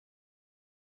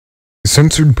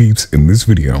Censored beeps in this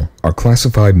video are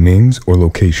classified names or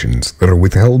locations that are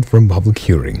withheld from public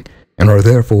hearing and are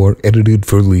therefore edited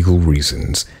for legal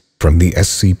reasons from the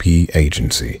SCP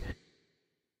agency.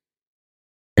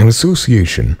 In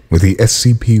association with the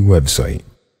SCP website,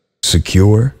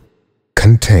 Secure,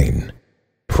 Contain,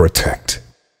 Protect.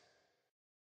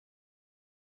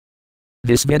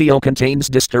 This video contains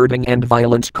disturbing and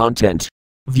violent content.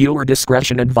 Viewer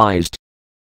discretion advised.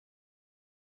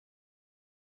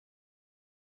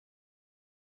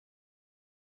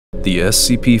 The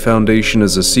SCP Foundation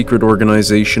is a secret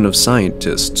organization of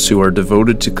scientists who are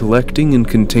devoted to collecting and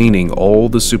containing all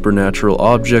the supernatural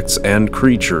objects and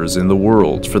creatures in the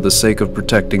world for the sake of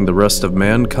protecting the rest of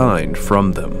mankind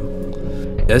from them.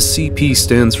 SCP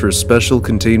stands for Special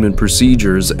Containment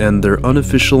Procedures and their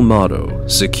unofficial motto,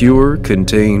 Secure,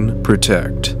 Contain,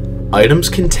 Protect. Items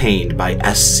contained by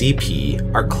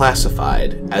SCP are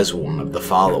classified as one of the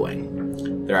following.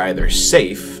 They're either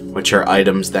safe, which are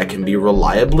items that can be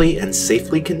reliably and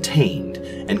safely contained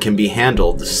and can be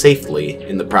handled safely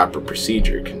in the proper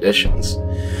procedure conditions.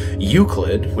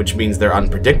 Euclid, which means they're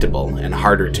unpredictable and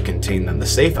harder to contain than the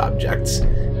safe objects.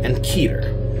 And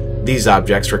Keter. These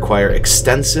objects require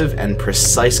extensive and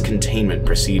precise containment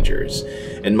procedures,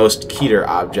 and most Keter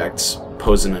objects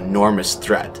pose an enormous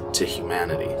threat to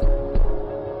humanity.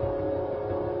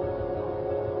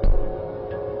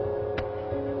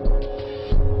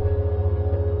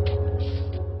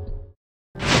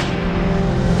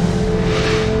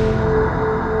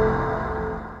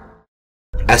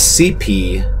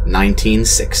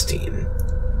 SCP-1916.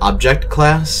 Object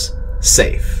Class: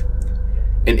 Safe.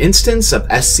 An instance of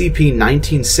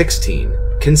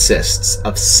SCP-1916 consists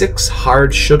of 6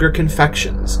 hard sugar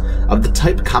confections of the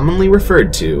type commonly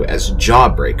referred to as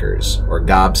jawbreakers or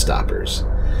gobstoppers,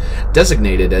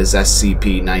 designated as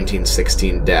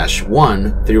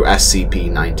SCP-1916-1 through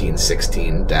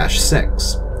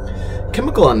SCP-1916-6.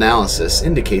 Chemical analysis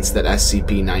indicates that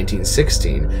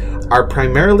SCP-1916 are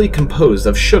primarily composed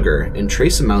of sugar and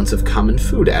trace amounts of common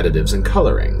food additives and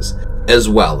colorings, as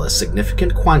well as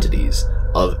significant quantities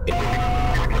of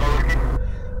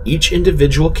each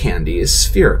individual candy is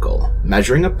spherical,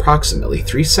 measuring approximately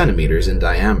 3 centimeters in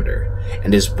diameter,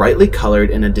 and is brightly colored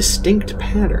in a distinct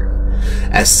pattern.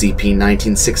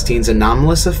 SCP-1916's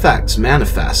anomalous effects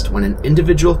manifest when an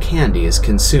individual candy is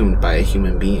consumed by a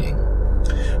human being.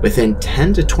 Within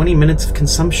 10 to 20 minutes of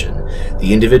consumption,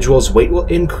 the individual's weight will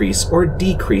increase or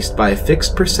decrease by a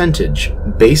fixed percentage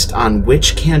based on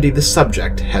which candy the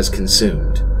subject has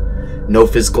consumed. No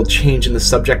physical change in the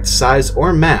subject's size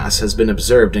or mass has been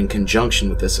observed in conjunction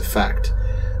with this effect.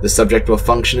 The subject will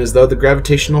function as though the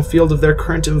gravitational field of their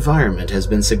current environment has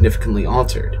been significantly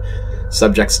altered.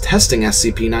 Subjects testing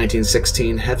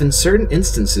SCP-1916 have in certain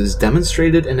instances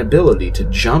demonstrated an ability to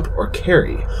jump or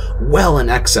carry well in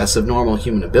excess of normal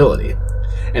human ability,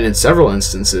 and in several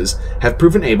instances have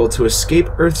proven able to escape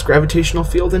Earth's gravitational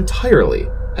field entirely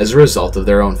as a result of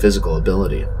their own physical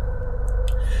ability.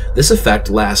 This effect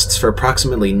lasts for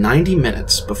approximately 90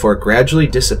 minutes before gradually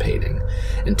dissipating,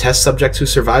 and test subjects who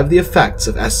survive the effects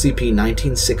of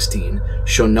SCP-1916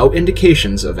 show no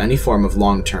indications of any form of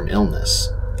long-term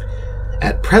illness.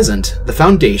 At present, the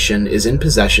Foundation is in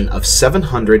possession of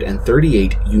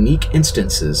 738 unique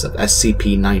instances of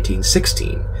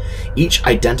SCP-1916, each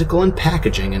identical in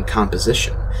packaging and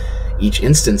composition. Each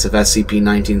instance of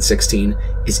SCP-1916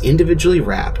 is individually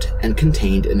wrapped and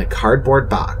contained in a cardboard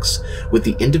box, with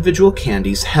the individual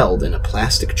candies held in a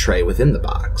plastic tray within the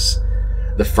box.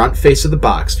 The front face of the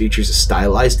box features a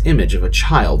stylized image of a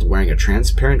child wearing a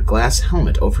transparent glass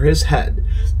helmet over his head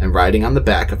and riding on the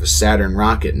back of a Saturn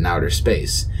rocket in outer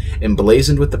space,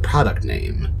 emblazoned with the product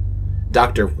name,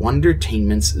 Dr.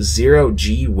 Wondertainment's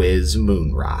Zero-G-Whiz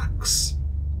Moon Rocks.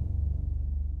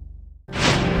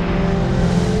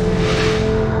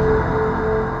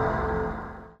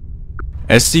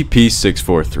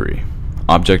 SCP-643.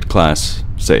 Object Class: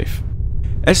 Safe.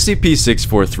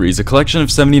 SCP-643 is a collection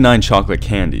of 79 chocolate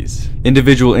candies.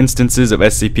 Individual instances of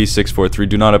SCP-643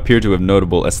 do not appear to have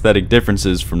notable aesthetic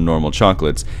differences from normal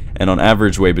chocolates, and on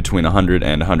average weigh between 100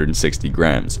 and 160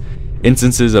 grams.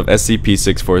 Instances of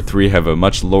SCP-643 have a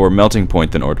much lower melting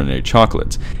point than ordinary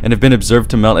chocolates, and have been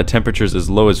observed to melt at temperatures as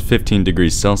low as 15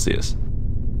 degrees Celsius.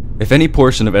 If any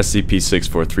portion of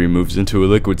SCP-643 moves into a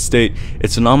liquid state,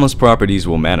 its anomalous properties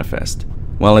will manifest.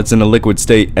 While it's in a liquid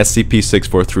state,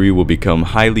 SCP-643 will become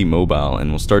highly mobile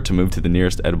and will start to move to the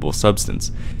nearest edible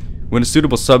substance. When a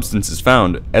suitable substance is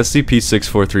found,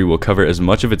 SCP-643 will cover as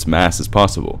much of its mass as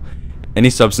possible.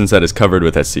 Any substance that is covered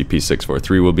with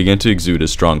SCP-643 will begin to exude a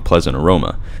strong pleasant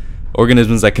aroma.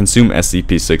 Organisms that consume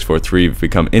SCP-643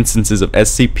 become instances of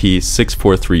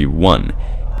SCP-643-1.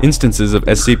 Instances of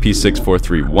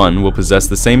SCP-643-1 will possess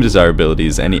the same desirability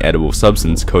as any edible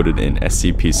substance coded in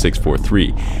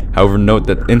SCP-643. However, note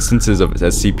that instances of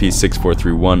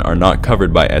SCP-643-1 are not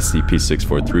covered by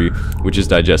SCP-643, which is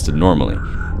digested normally.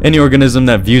 Any organism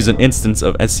that views an instance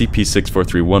of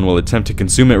SCP-643-1 will attempt to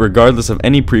consume it regardless of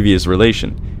any previous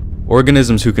relation.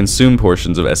 Organisms who consume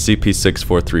portions of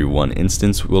SCP-643-1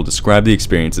 instance will describe the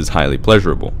experience as highly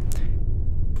pleasurable.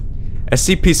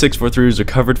 SCP-643 was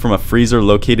recovered from a freezer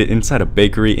located inside a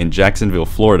bakery in Jacksonville,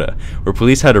 Florida, where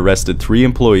police had arrested 3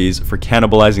 employees for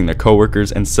cannibalizing their coworkers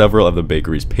and several of the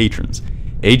bakery's patrons.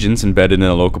 Agents embedded in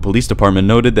a local police department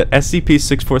noted that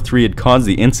SCP-643 had caused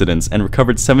the incidents and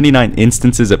recovered 79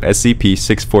 instances of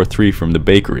SCP-643 from the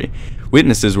bakery.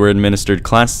 Witnesses were administered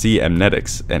Class C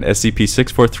amnetics, and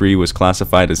SCP-643 was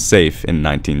classified as safe in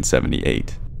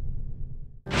 1978.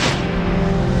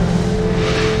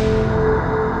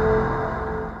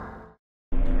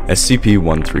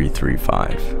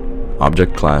 SCP-1335.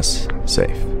 Object Class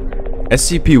Safe.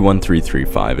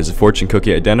 SCP-1335 is a fortune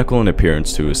cookie identical in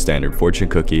appearance to a standard fortune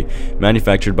cookie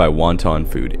manufactured by Wonton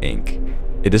Food, Inc.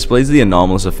 It displays the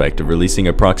anomalous effect of releasing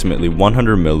approximately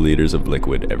 100 milliliters of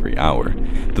liquid every hour.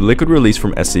 The liquid released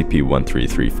from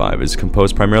SCP-1335 is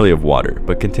composed primarily of water,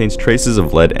 but contains traces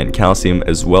of lead and calcium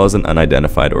as well as an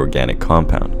unidentified organic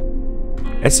compound.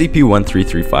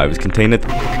 SCP-1335 is contained at the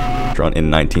restaurant in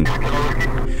 19...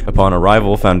 Upon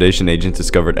arrival, Foundation agents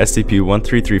discovered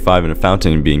SCP-1335 in a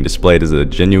fountain being displayed as a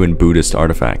genuine Buddhist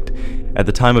artifact. At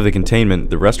the time of the containment,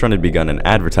 the restaurant had begun an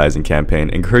advertising campaign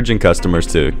encouraging customers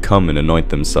to come and anoint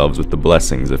themselves with the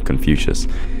blessings of Confucius.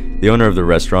 The owner of the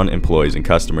restaurant, employees, and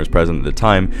customers present at the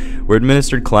time were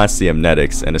administered Class C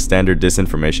amnetics, and a standard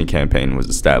disinformation campaign was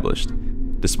established.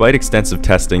 Despite extensive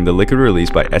testing, the liquid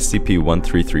released by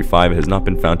SCP-1335 has not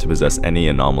been found to possess any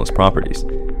anomalous properties.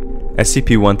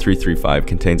 SCP-1335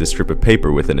 contains a strip of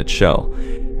paper within its shell.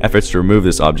 Efforts to remove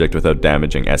this object without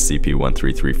damaging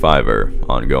SCP-1335 are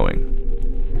ongoing.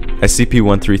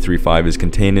 SCP-1335 is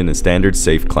contained in a standard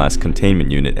safe class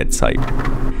containment unit at site.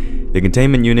 The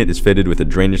containment unit is fitted with a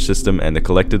drainage system, and the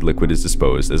collected liquid is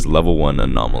disposed as Level 1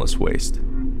 anomalous waste.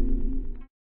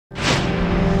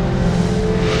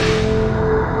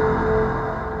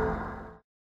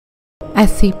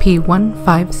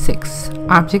 SCP-156.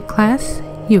 Object Class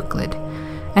Euclid.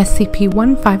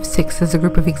 SCP-156 is a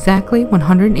group of exactly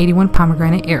 181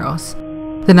 pomegranate arrows.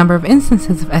 The number of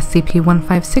instances of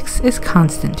SCP-156 is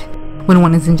constant. When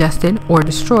one is ingested or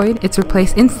destroyed, it's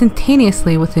replaced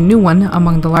instantaneously with a new one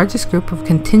among the largest group of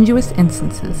contiguous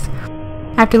instances.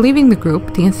 After leaving the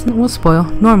group, the instant will spoil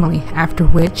normally, after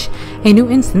which a new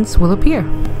instance will appear.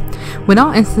 When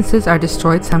all instances are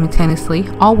destroyed simultaneously,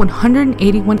 all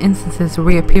 181 instances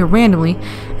reappear randomly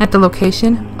at the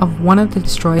location of one of the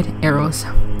destroyed arrows.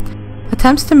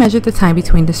 Attempts to measure the time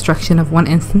between destruction of one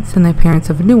instance and the appearance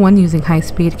of a new one using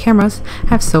high-speed cameras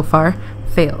have so far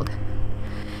failed.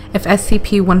 If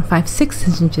SCP-156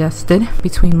 is ingested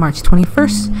between March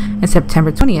 21st and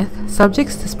September 20th,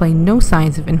 subjects display no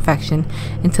signs of infection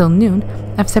until noon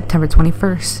of September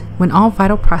 21st, when all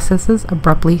vital processes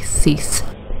abruptly cease.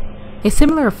 A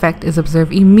similar effect is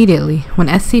observed immediately when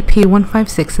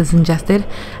SCP-156 is ingested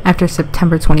after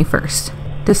September 21st.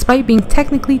 Despite being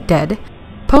technically dead,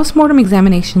 post-mortem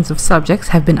examinations of subjects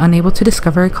have been unable to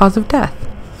discover a cause of death.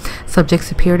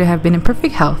 Subjects appear to have been in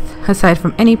perfect health, aside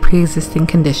from any pre-existing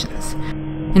conditions.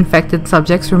 Infected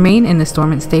subjects remain in this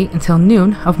dormant state until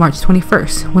noon of March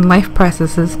 21st, when life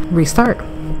processes restart.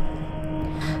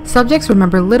 Subjects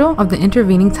remember little of the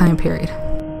intervening time period,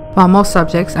 while most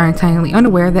subjects are entirely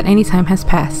unaware that any time has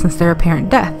passed since their apparent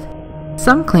death.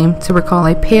 Some claim to recall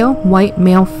a pale, white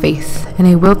male face and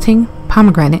a wilting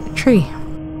pomegranate tree.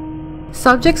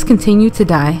 Subjects continue to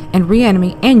die and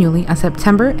reanimate annually on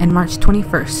September and March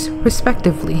 21st,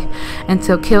 respectively,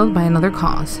 until killed by another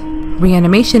cause.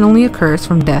 Reanimation only occurs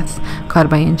from deaths caused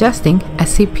by ingesting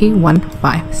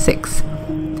SCP-156.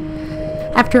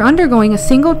 After undergoing a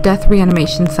single death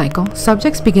reanimation cycle,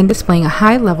 subjects begin displaying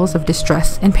high levels of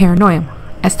distress and paranoia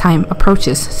as time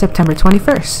approaches September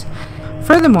 21st.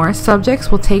 Furthermore, subjects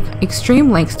will take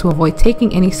extreme lengths to avoid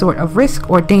taking any sort of risk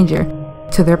or danger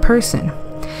to their person,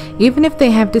 even if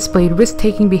they have displayed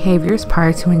risk-taking behaviors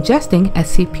prior to ingesting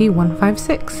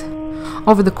SCP-156.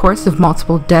 Over the course of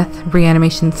multiple death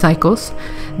reanimation cycles,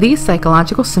 these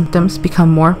psychological symptoms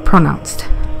become more pronounced.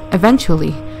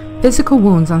 Eventually, physical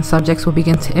wounds on subjects will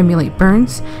begin to emulate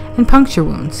burns and puncture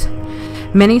wounds.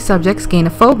 Many subjects gain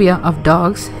a phobia of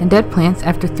dogs and dead plants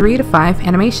after 3 to 5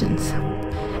 animations.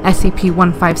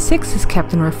 SCP-156 is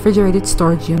kept in a refrigerated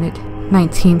storage unit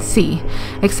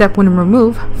 19C, except when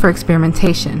removed for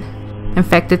experimentation.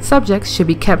 Infected subjects should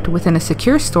be kept within a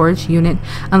secure storage unit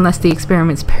unless the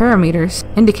experiment's parameters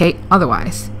indicate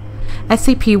otherwise.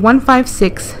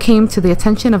 SCP-156 came to the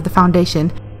attention of the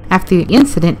Foundation after the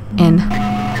incident in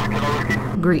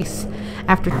Greece,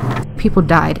 after people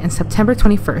died on September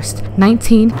 21st,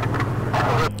 19,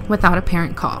 without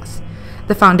apparent cause.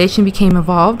 The Foundation became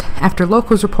involved after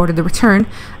locals reported the return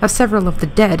of several of the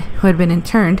dead who had been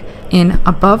interned in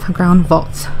above-ground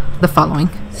vaults the following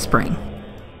spring.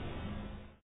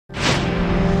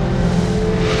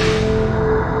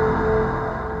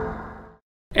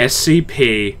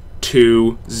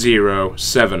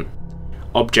 SCP-207.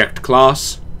 Object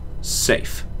Class: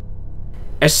 Safe.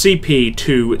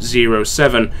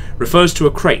 SCP-207 refers to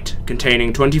a crate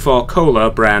containing 24 Cola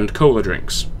brand cola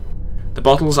drinks. The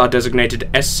bottles are designated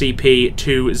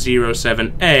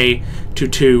SCP-207-A to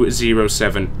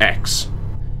 207-X.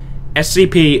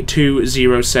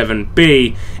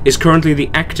 SCP-207-B is currently the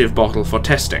active bottle for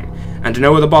testing, and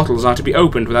no other bottles are to be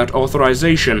opened without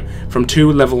authorization from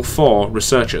 2 Level 4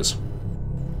 researchers.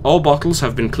 All bottles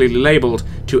have been clearly labeled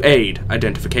to aid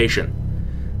identification.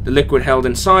 The liquid held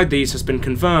inside these has been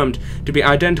confirmed to be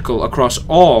identical across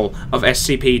all of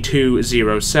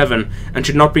SCP-207 and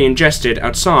should not be ingested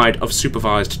outside of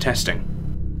supervised testing.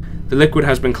 The liquid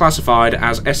has been classified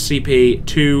as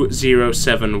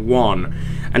SCP-207-1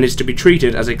 and is to be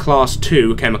treated as a Class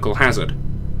 2 chemical hazard.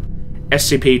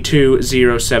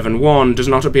 SCP-207-1 does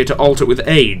not appear to alter with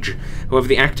age, however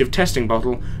the active testing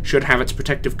bottle should have its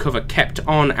protective cover kept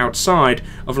on outside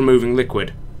of removing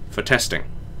liquid for testing.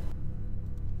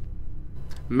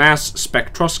 Mass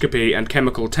spectroscopy and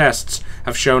chemical tests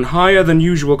have shown higher than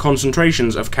usual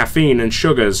concentrations of caffeine and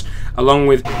sugars, along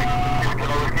with...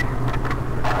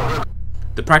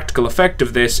 The practical effect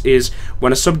of this is,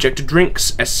 when a subject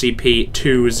drinks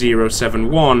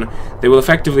SCP-207-1, they will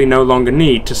effectively no longer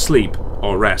need to sleep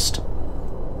or rest.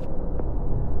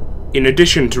 In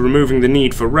addition to removing the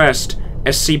need for rest,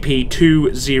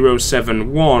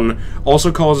 SCP-207-1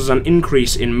 also causes an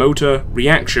increase in motor,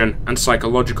 reaction, and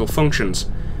psychological functions.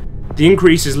 The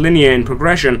increase is linear in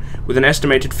progression, with an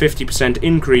estimated 50%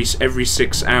 increase every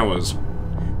 6 hours.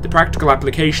 The practical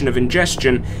application of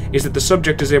ingestion is that the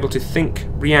subject is able to think,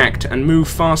 react, and move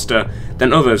faster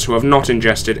than others who have not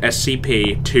ingested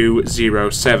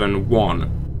SCP-207-1.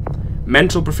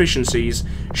 Mental proficiencies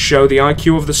show the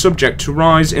IQ of the subject to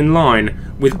rise in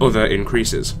line with other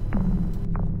increases.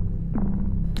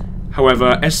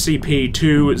 However,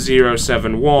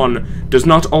 SCP-207-1 does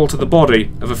not alter the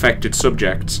body of affected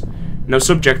subjects. No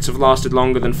subjects have lasted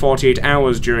longer than 48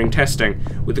 hours during testing,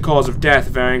 with the cause of death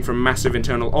varying from massive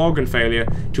internal organ failure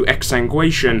to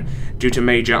exsanguation due to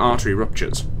major artery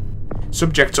ruptures.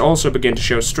 Subjects also begin to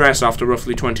show stress after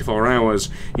roughly 24 hours,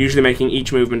 usually making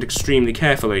each movement extremely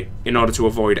carefully in order to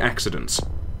avoid accidents.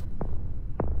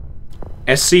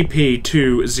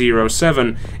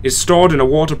 SCP-207 is stored in a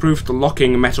waterproof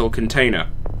locking metal container.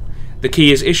 The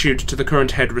key is issued to the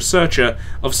current head researcher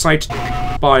of Site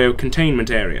Biocontainment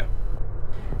Area.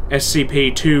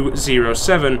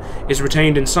 SCP-207 is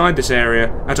retained inside this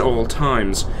area at all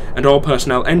times, and all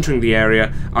personnel entering the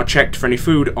area are checked for any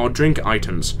food or drink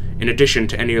items, in addition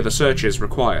to any other searches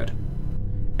required.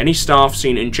 Any staff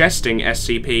seen ingesting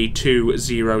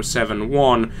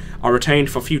SCP-207-1 are retained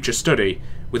for future study,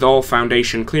 with all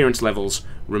Foundation clearance levels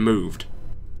removed.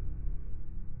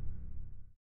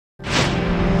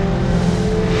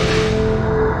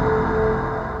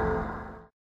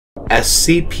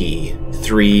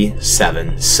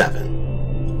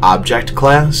 SCP-377. Object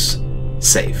Class: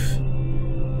 Safe.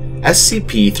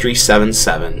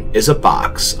 SCP-377 is a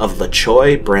box of La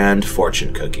Choy brand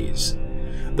fortune cookies.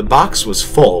 The box was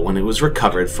full when it was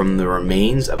recovered from the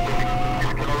remains of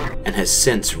and has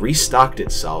since restocked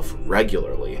itself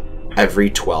regularly every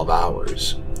 12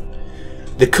 hours.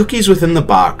 The cookies within the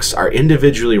box are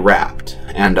individually wrapped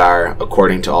and are,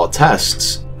 according to all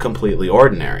tests, completely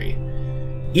ordinary.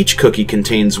 Each cookie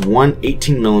contains one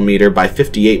 18mm by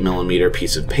 58mm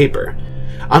piece of paper,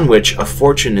 on which a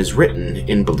fortune is written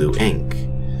in blue ink.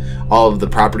 All of the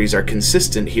properties are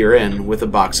consistent herein with a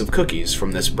box of cookies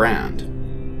from this brand.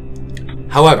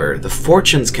 However, the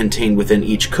fortunes contained within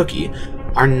each cookie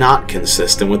are not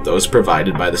consistent with those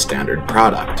provided by the standard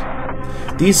product.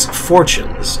 These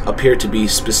fortunes appear to be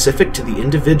specific to the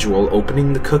individual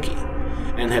opening the cookie,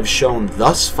 and have shown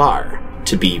thus far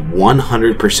to be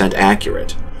 100%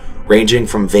 accurate, ranging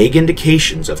from vague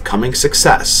indications of coming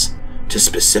success to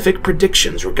specific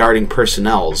predictions regarding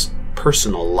personnel's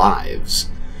personal lives.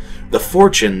 The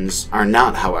fortunes are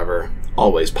not, however,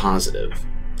 always positive.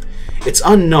 It's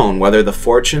unknown whether the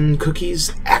fortune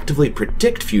cookies actively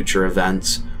predict future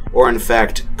events or in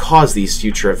fact cause these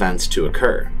future events to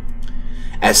occur.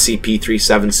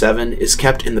 SCP-377 is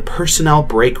kept in the personnel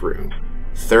break room,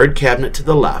 third cabinet to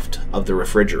the left of the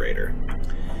refrigerator.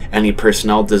 Any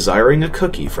personnel desiring a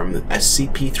cookie from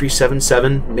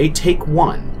SCP-377 may take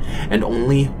one, and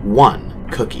only one,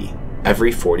 cookie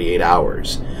every 48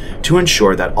 hours, to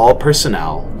ensure that all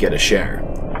personnel get a share.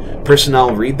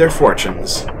 Personnel read their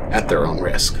fortunes at their own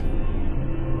risk.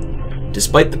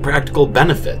 Despite the practical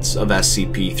benefits of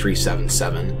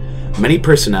SCP-377, many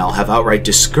personnel have outright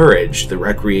discouraged the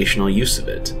recreational use of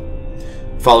it.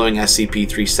 Following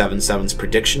SCP-377's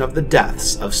prediction of the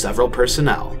deaths of several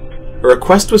personnel, a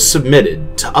request was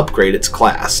submitted to upgrade its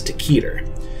class to Keter.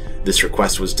 This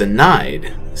request was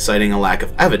denied, citing a lack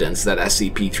of evidence that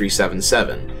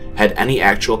SCP-377 had any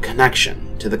actual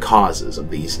connection to the causes of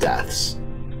these deaths.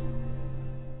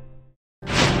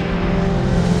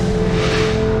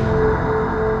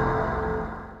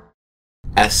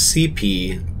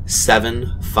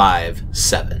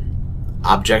 SCP-757.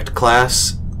 Object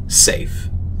Class: Safe.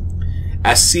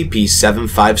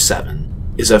 SCP-757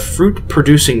 is a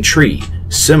fruit-producing tree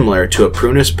similar to a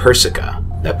Prunus persica,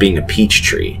 that being a peach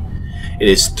tree. It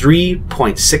is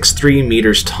 3.63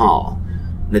 meters tall.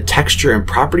 The texture and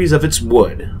properties of its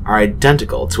wood are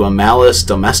identical to a Malus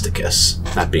domesticus,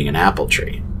 that being an apple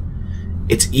tree.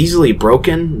 It's easily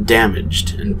broken,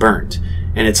 damaged, and burnt,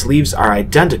 and its leaves are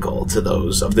identical to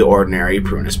those of the ordinary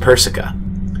Prunus persica.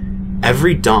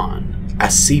 Every dawn,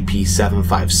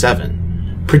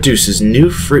 SCP-757 produces new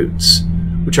fruits,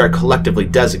 which are collectively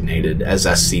designated as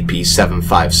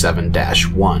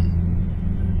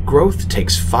SCP-757-1. Growth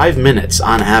takes 5 minutes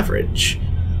on average,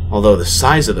 although the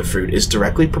size of the fruit is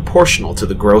directly proportional to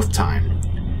the growth time.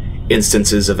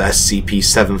 Instances of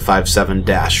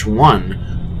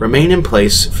SCP-757-1 remain in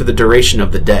place for the duration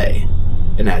of the day,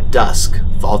 and at dusk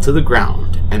fall to the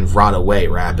ground and rot away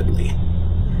rapidly.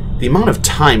 The amount of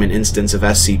time an instance of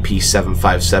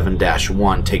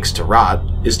SCP-757-1 takes to rot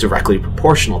is directly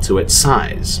proportional to its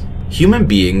size. Human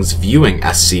beings viewing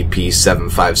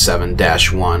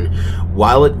SCP-757-1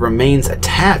 while it remains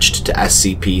attached to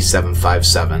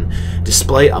SCP-757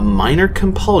 display a minor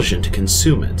compulsion to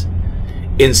consume it.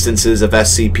 Instances of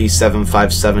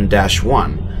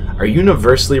SCP-757-1 are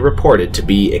universally reported to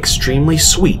be extremely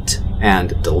sweet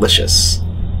and delicious.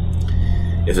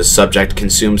 If a subject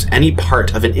consumes any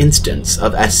part of an instance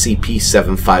of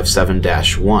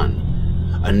SCP-757-1,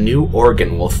 a new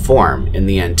organ will form in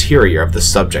the anterior of the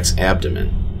subject's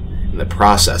abdomen, and the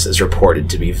process is reported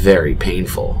to be very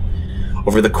painful.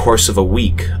 Over the course of a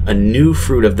week, a new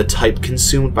fruit of the type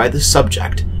consumed by the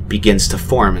subject begins to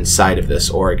form inside of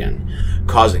this organ,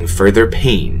 causing further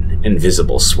pain and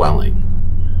visible swelling.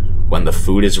 When the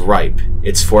food is ripe,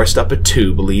 it's forced up a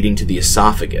tube leading to the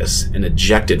esophagus and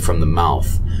ejected from the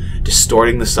mouth,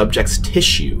 distorting the subject's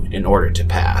tissue in order to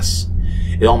pass.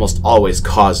 It almost always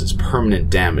causes permanent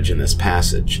damage in this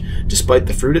passage, despite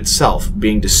the fruit itself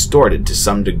being distorted to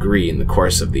some degree in the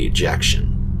course of the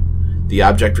ejection. The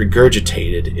object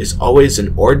regurgitated is always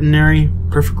an ordinary,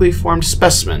 perfectly formed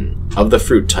specimen of the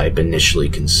fruit type initially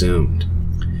consumed.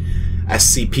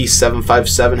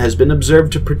 SCP-757 has been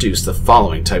observed to produce the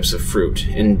following types of fruit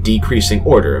in decreasing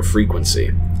order of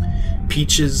frequency: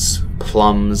 peaches,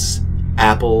 plums,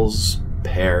 apples,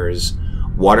 pears,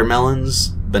 watermelons,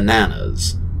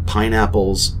 bananas,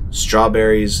 pineapples,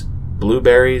 strawberries,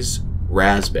 blueberries,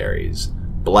 raspberries,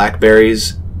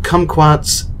 blackberries,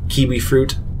 kumquats, kiwi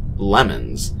fruit,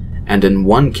 lemons, and in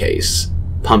one case,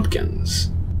 pumpkins.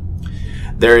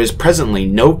 There is presently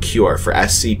no cure for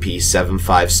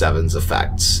SCP-757's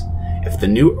effects. If the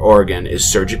new organ is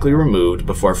surgically removed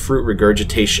before fruit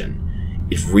regurgitation,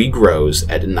 it regrows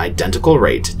at an identical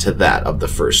rate to that of the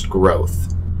first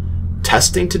growth.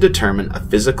 Testing to determine a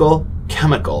physical,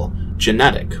 chemical,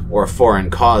 genetic, or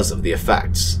foreign cause of the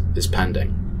effects is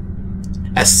pending.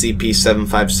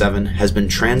 SCP-757 has been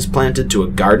transplanted to a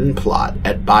garden plot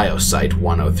at Biosite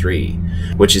 103,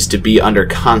 which is to be under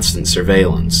constant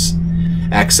surveillance.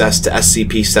 Access to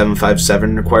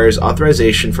SCP-757 requires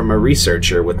authorization from a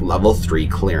researcher with Level 3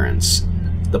 clearance.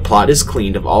 The plot is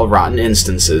cleaned of all rotten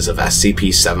instances of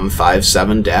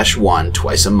SCP-757-1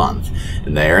 twice a month,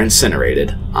 and they are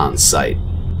incinerated on site.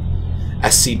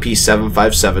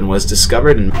 SCP-757 was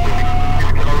discovered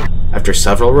after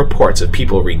several reports of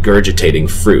people regurgitating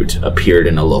fruit appeared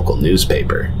in a local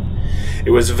newspaper.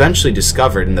 It was eventually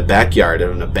discovered in the backyard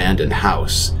of an abandoned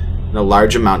house, and a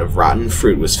large amount of rotten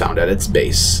fruit was found at its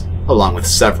base, along with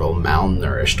several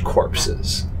malnourished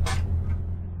corpses.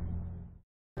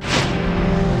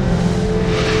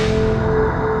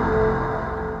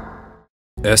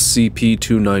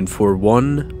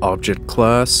 SCP-2941, Object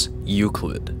Class,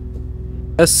 Euclid.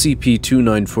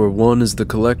 SCP-2941 is the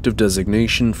collective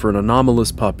designation for an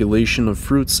anomalous population of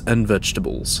fruits and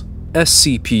vegetables.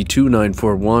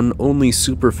 SCP-2941 only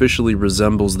superficially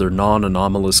resembles their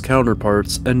non-anomalous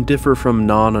counterparts and differ from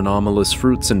non-anomalous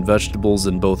fruits and vegetables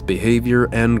in both behavior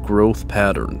and growth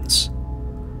patterns.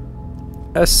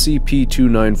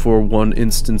 SCP-2941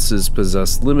 instances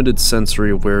possess limited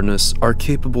sensory awareness, are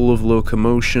capable of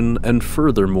locomotion, and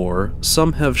furthermore,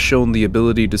 some have shown the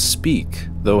ability to speak,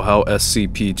 though how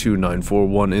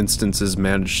SCP-2941 instances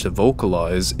manage to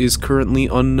vocalize is currently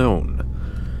unknown.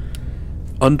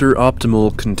 Under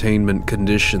optimal containment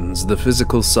conditions, the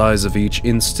physical size of each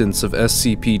instance of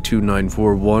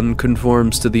SCP-2941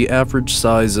 conforms to the average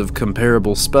size of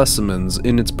comparable specimens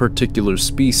in its particular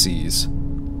species.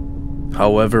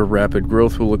 However, rapid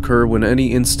growth will occur when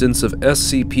any instance of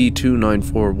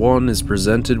SCP-2941 is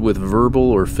presented with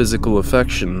verbal or physical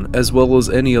affection, as well as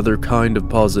any other kind of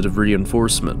positive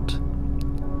reinforcement.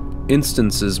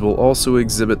 Instances will also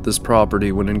exhibit this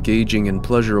property when engaging in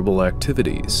pleasurable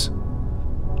activities.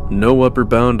 No upper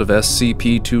bound of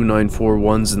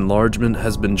SCP-2941's enlargement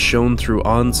has been shown through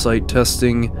on-site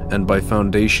testing and by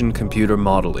Foundation computer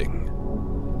modeling.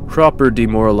 Proper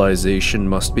demoralization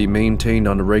must be maintained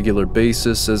on a regular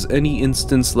basis, as any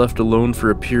instance left alone for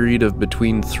a period of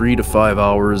between 3 to 5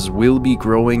 hours will be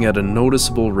growing at a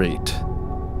noticeable rate.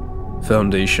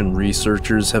 Foundation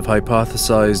researchers have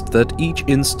hypothesized that each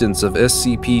instance of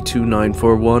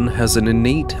SCP-2941 has an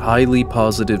innate, highly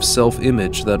positive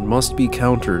self-image that must be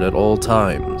countered at all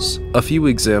times. A few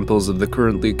examples of the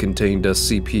currently contained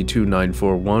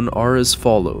SCP-2941 are as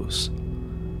follows.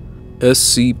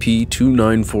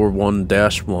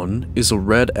 SCP-2941-1 is a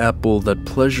red apple that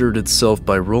pleasured itself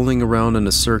by rolling around in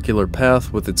a circular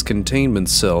path with its containment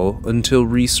cell until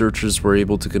researchers were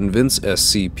able to convince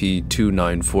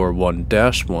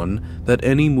SCP-2941-1 that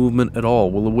any movement at all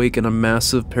will awaken a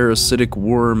massive parasitic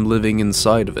worm living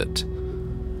inside of it.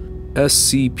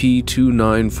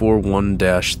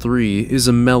 SCP-2941-3 is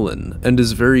a melon and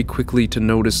is very quickly to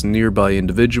notice nearby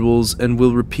individuals and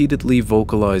will repeatedly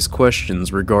vocalize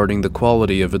questions regarding the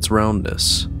quality of its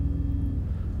roundness.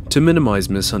 To minimize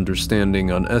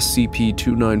misunderstanding on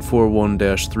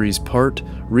SCP-2941-3's part,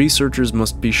 researchers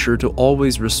must be sure to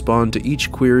always respond to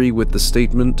each query with the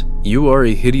statement, "You are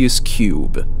a hideous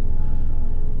cube."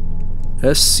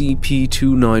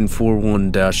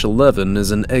 SCP-2941-11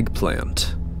 is an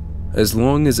eggplant. As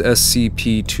long as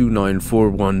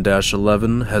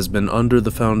SCP-2941-11 has been under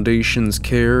the Foundation's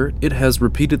care, it has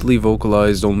repeatedly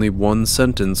vocalized only one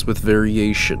sentence with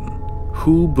variation.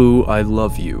 "Hoo boo, I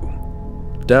love you."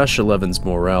 -11's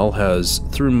morale has,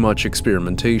 through much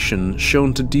experimentation,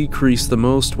 shown to decrease the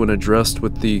most when addressed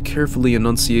with the carefully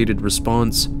enunciated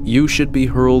response, "You should be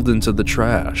hurled into the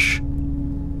trash."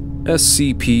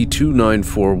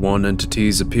 SCP-2941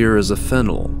 entities appear as a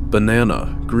fennel,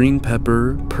 banana, green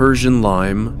pepper, Persian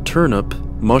lime, turnip,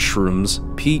 mushrooms,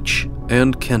 peach,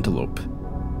 and cantaloupe.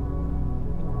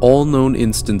 All known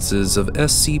instances of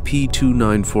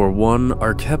SCP-2941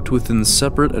 are kept within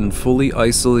separate and fully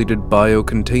isolated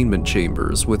biocontainment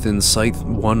chambers within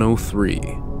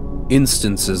Site-103.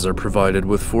 Instances are provided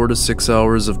with 4 to 6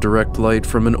 hours of direct light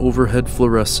from an overhead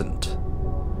fluorescent.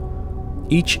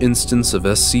 Each instance of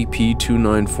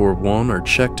SCP-2941 are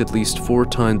checked at least 4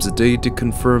 times a day to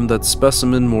confirm that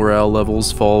specimen morale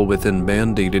levels fall within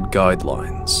mandated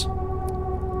guidelines.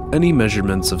 Any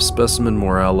measurements of specimen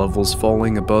morale levels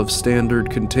falling above standard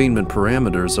containment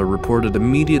parameters are reported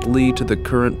immediately to the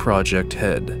current project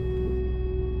head.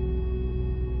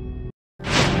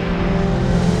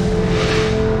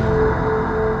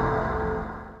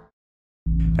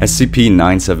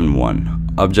 SCP-971,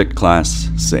 Object Class,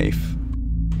 Safe.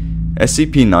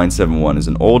 SCP-971 is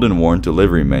an old and worn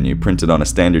delivery menu printed on a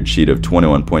standard sheet of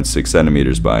 21.6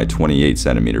 cm by 28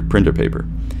 cm printer paper.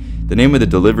 The name of the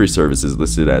delivery service is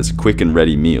listed as Quick and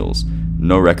Ready Meals.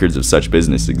 No records of such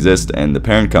business exist, and the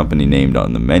parent company named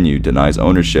on the menu denies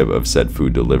ownership of said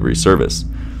food delivery service.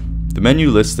 The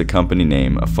menu lists the company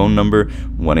name, a phone number,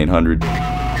 1-800,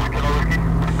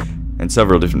 and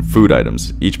several different food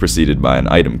items, each preceded by an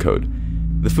item code.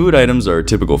 The food items are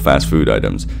typical fast food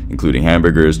items, including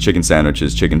hamburgers, chicken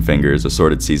sandwiches, chicken fingers,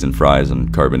 assorted seasoned fries,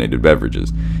 and carbonated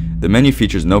beverages. The menu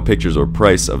features no pictures or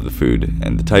price of the food,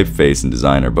 and the typeface and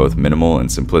design are both minimal and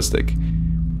simplistic.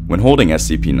 When holding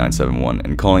SCP-971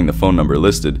 and calling the phone number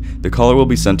listed, the caller will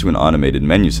be sent to an automated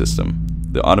menu system.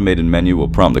 The automated menu will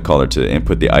prompt the caller to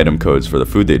input the item codes for the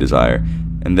food they desire,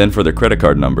 and then for their credit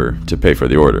card number to pay for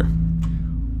the order.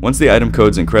 Once the item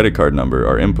codes and credit card number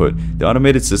are input, the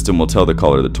automated system will tell the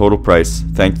caller the total price,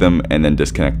 thank them, and then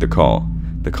disconnect the call.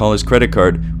 The caller's credit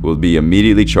card will be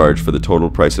immediately charged for the total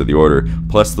price of the order,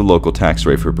 plus the local tax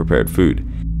rate for prepared food.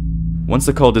 Once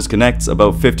the call disconnects,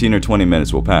 about 15 or 20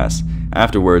 minutes will pass.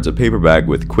 Afterwards, a paper bag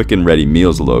with Quick and Ready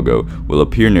Meals logo will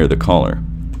appear near the caller.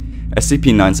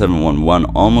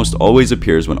 SCP-9711 almost always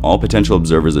appears when all potential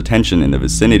observers' attention in the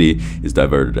vicinity is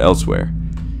diverted elsewhere.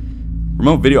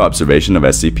 Remote video observation of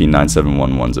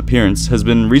SCP-9711's appearance has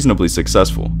been reasonably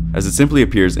successful, as it simply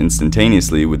appears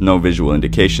instantaneously with no visual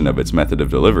indication of its method of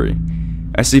delivery.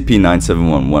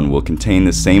 SCP-9711 will contain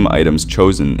the same items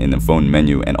chosen in the phone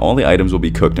menu, and all the items will be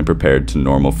cooked and prepared to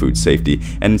normal food safety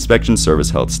and inspection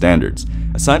service health standards.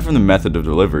 Aside from the method of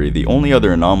delivery, the only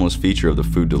other anomalous feature of the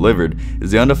food delivered is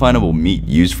the undefinable meat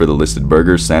used for the listed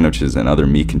burgers, sandwiches, and other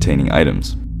meat-containing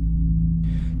items.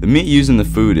 The meat used in the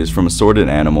food is from assorted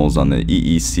animals on the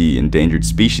EEC endangered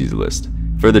species list.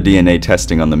 Further DNA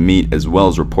testing on the meat, as well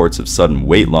as reports of sudden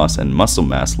weight loss and muscle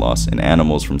mass loss in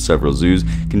animals from several zoos,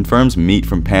 confirms meat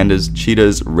from pandas,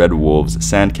 cheetahs, red wolves,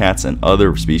 sand cats, and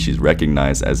other species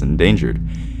recognized as endangered.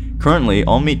 Currently,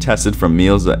 all meat tested from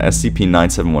meals that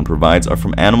SCP-971 provides are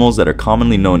from animals that are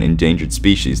commonly known endangered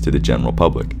species to the general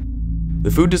public. The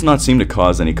food does not seem to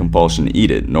cause any compulsion to eat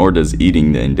it, nor does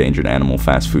eating the endangered animal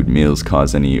fast food meals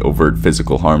cause any overt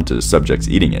physical harm to the subjects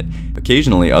eating it.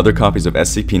 Occasionally, other copies of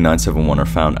SCP-971 are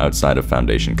found outside of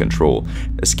Foundation control.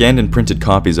 Scanned and printed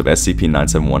copies of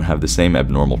SCP-971 have the same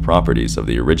abnormal properties of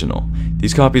the original.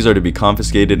 These copies are to be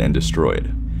confiscated and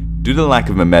destroyed. Due to the lack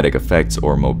of memetic effects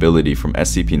or mobility from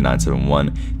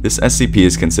SCP-971, this SCP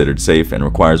is considered safe and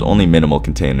requires only minimal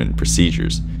containment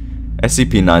procedures.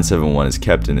 SCP-971 is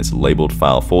kept in its labeled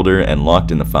file folder and locked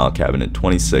in the file cabinet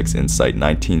 26 in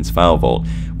Site-19's file vault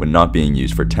when not being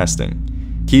used for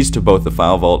testing. Keys to both the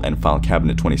file vault and file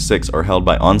cabinet 26 are held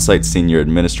by on-site senior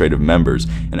administrative members,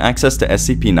 and access to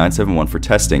SCP-971 for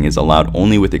testing is allowed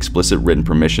only with explicit written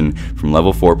permission from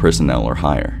Level 4 personnel or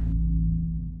higher.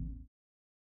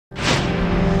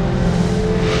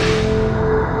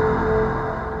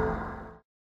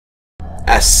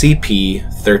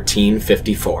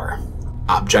 SCP-1354.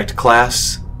 Object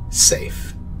Class: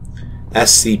 Safe.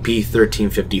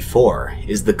 SCP-1354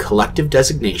 is the collective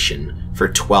designation for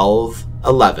 12,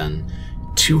 11,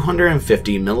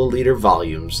 250 milliliter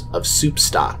volumes of soup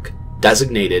stock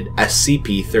designated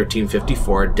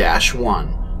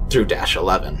SCP-1354-1 through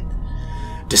 -11.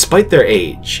 Despite their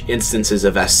age, instances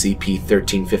of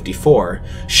SCP-1354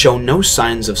 show no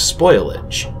signs of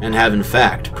spoilage and have in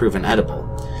fact proven edible.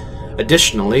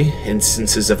 Additionally,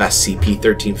 instances of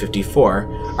SCP-1354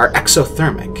 are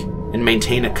exothermic and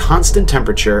maintain a constant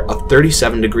temperature of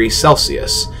 37 degrees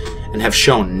Celsius and have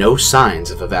shown no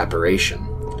signs of evaporation.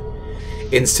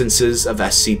 Instances of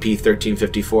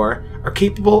SCP-1354 are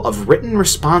capable of written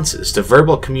responses to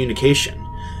verbal communication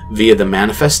via the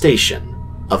manifestation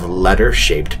of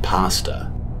letter-shaped pasta.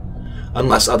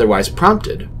 Unless otherwise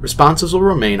prompted, responses will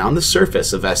remain on the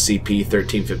surface of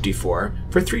SCP-1354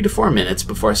 for 3 to 4 minutes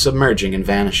before submerging and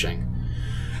vanishing.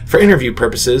 For interview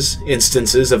purposes,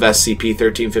 instances of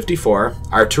SCP-1354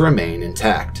 are to remain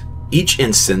intact. Each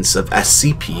instance of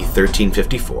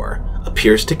SCP-1354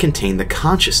 appears to contain the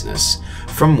consciousness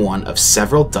from one of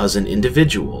several dozen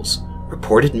individuals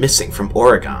reported missing from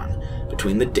Oregon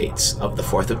between the dates of the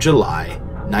 4th of July,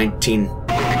 19...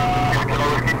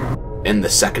 and the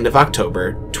 2nd of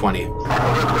October, 20.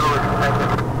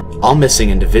 All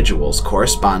missing individuals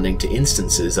corresponding to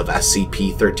instances of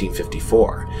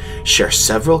SCP-1354 share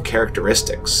several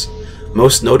characteristics,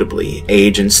 most notably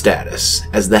age and status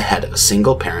as the head of a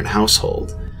single-parent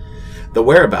household. The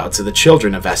whereabouts of the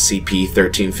children of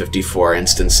SCP-1354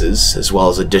 instances, as well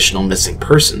as additional missing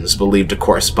persons believed to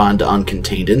correspond to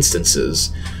uncontained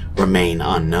instances, remain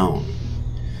unknown.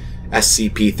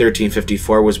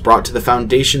 SCP-1354 was brought to the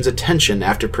Foundation's attention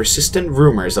after persistent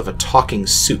rumors of a talking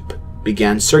soup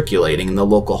began circulating in the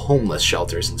local homeless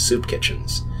shelters and soup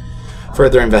kitchens.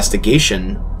 Further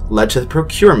investigation led to the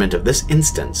procurement of this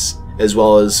instance, as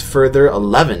well as further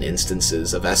 11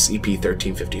 instances of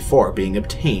SCP-1354 being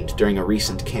obtained during a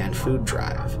recent canned food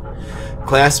drive.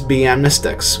 Class B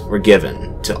amnestics were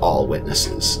given to all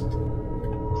witnesses.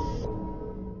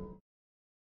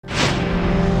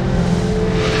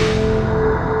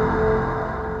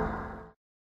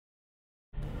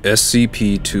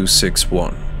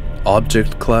 SCP-261.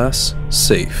 Object Class: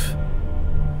 Safe.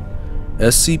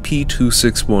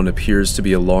 SCP-261 appears to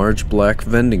be a large black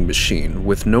vending machine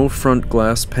with no front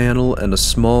glass panel and a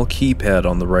small keypad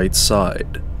on the right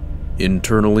side.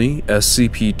 Internally,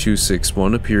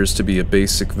 SCP-261 appears to be a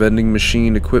basic vending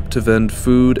machine equipped to vend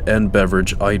food and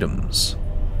beverage items.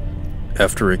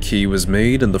 After a key was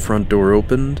made and the front door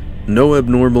opened, no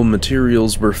abnormal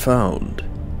materials were found,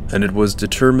 and it was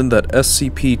determined that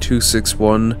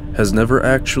SCP-261 has never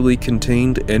actually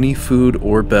contained any food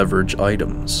or beverage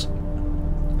items.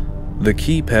 The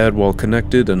keypad, while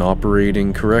connected and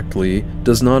operating correctly,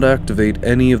 does not activate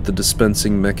any of the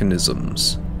dispensing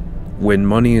mechanisms. When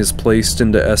money is placed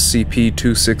into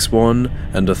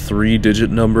SCP-261 and a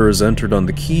 3-digit number is entered on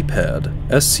the keypad,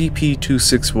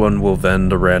 SCP-261 will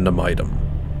vend a random item.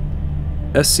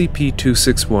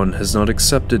 SCP-261 has not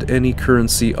accepted any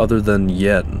currency other than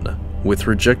yen, with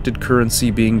rejected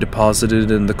currency being deposited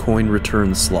in the coin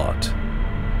return slot.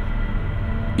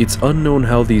 It's unknown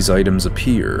how these items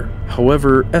appear.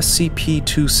 However,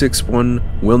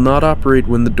 SCP-261 will not operate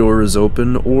when the door is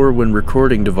open or when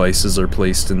recording devices are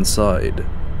placed inside.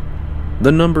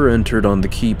 The number entered on the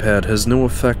keypad has no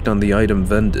effect on the item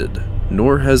vended,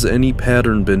 nor has any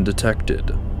pattern been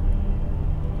detected.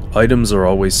 Items are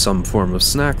always some form of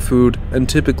snack food and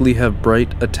typically have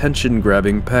bright,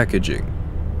 attention-grabbing packaging.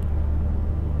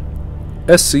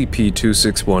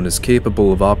 SCP-261 is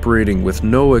capable of operating with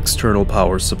no external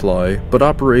power supply, but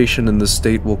operation in this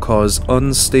state will cause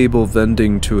unstable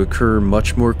vending to occur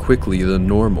much more quickly than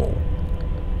normal.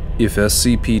 If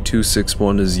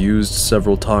SCP-261 is used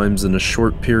several times in a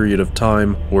short period of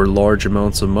time, or large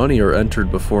amounts of money are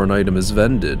entered before an item is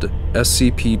vended,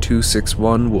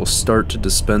 SCP-261 will start to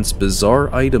dispense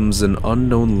bizarre items in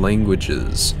unknown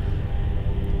languages.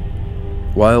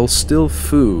 While still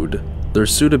food, their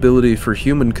suitability for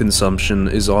human consumption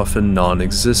is often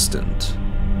non-existent.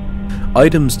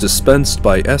 Items dispensed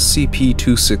by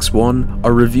SCP-261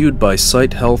 are reviewed by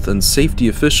site health and safety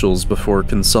officials before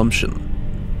consumption.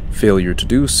 Failure to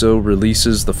do so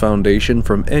releases the Foundation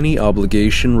from any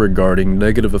obligation regarding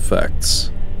negative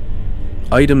effects.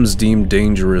 Items deemed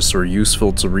dangerous or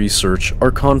useful to research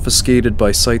are confiscated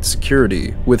by site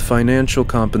security, with financial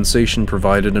compensation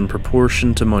provided in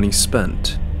proportion to money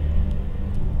spent.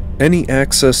 Any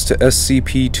access to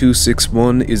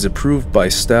SCP-261 is approved by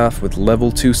staff with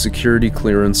Level 2 security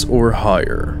clearance or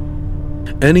higher.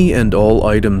 Any and all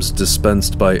items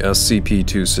dispensed by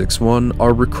SCP-261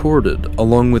 are recorded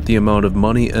along with the amount of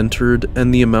money entered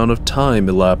and the amount of time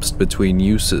elapsed between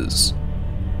uses.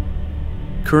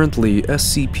 Currently,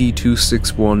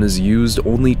 SCP-261 is used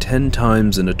only 10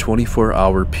 times in a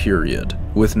 24-hour period,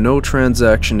 with no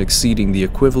transaction exceeding the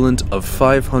equivalent of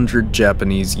 500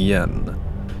 Japanese yen.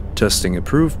 Testing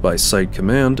approved by Site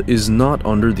Command is not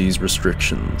under these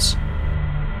restrictions.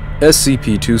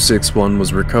 SCP-261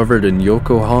 was recovered in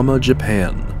Yokohama,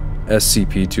 Japan.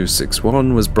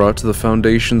 SCP-261 was brought to the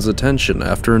Foundation's attention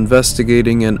after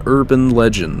investigating an urban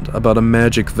legend about a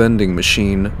magic vending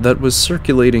machine that was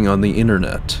circulating on the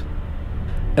internet.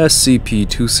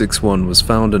 SCP-261 was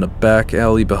found in a back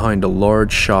alley behind a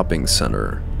large shopping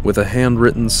center, with a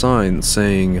handwritten sign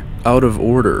saying, "Out of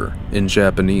order," in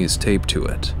Japanese taped to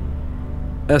it.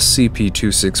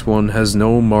 SCP-261 has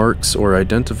no marks or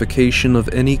identification of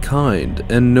any kind,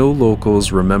 and no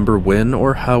locals remember when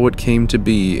or how it came to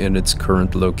be in its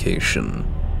current location.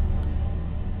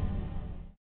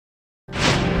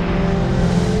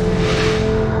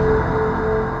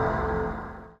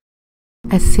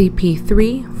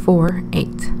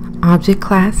 SCP-348. Object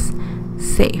Class: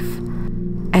 Safe.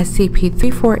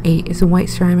 SCP-348 is a white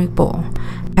ceramic bowl,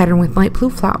 patterned with light blue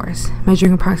flowers,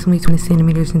 measuring approximately 20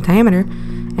 centimeters in diameter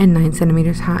and 9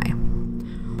 centimeters high.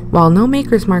 While no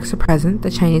maker's marks are present, the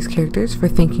Chinese characters for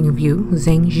 "thinking of you,"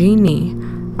 Zheng Ji Ni,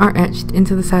 are etched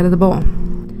into the side of the bowl.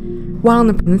 While in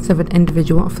the presence of an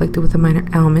individual afflicted with a minor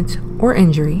ailment or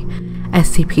injury,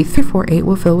 SCP-348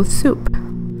 will fill with soup.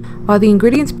 While the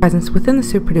ingredients present within the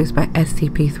soup produced by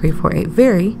SCP-348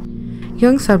 vary,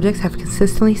 young subjects have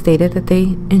consistently stated that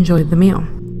they enjoyed the meal,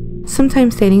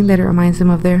 sometimes stating that it reminds them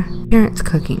of their parents'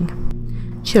 cooking.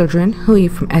 Children who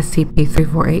eat from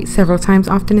SCP-348 several times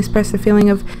often express a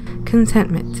feeling of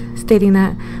contentment, stating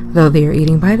that, though they are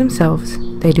eating by themselves,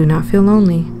 they do not feel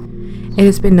lonely. It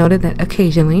has been noted that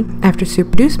occasionally, after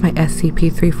soup produced by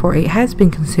SCP-348 has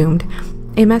been consumed,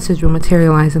 a message will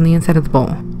materialize on the inside of the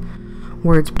bowl.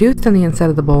 Words produced on the inside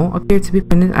of the bowl appear to be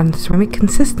printed on ceramic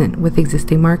consistent with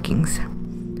existing markings.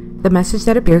 The message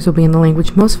that appears will be in the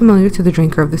language most familiar to the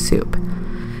drinker of the soup.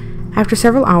 After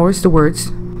several hours, the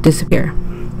words disappear.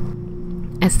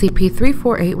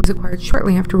 SCP-348 was acquired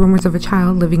shortly after rumors of a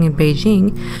child living in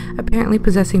Beijing, apparently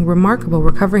possessing remarkable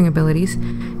recovering abilities,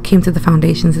 came to the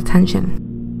Foundation's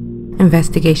attention.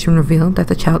 Investigation revealed that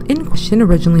the child in question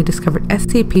originally discovered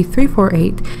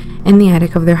SCP-348 in the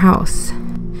attic of their house,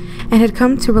 and had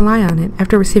come to rely on it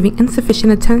after receiving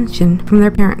insufficient attention from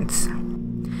their parents.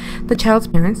 The child's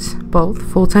parents, both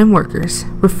full-time workers,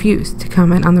 refused to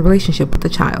comment on the relationship with the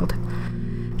child.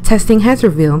 Testing has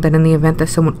revealed that in the event that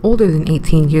someone older than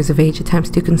 18 years of age attempts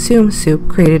to consume soup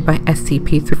created by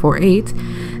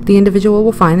SCP-348, the individual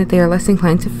will find that they are less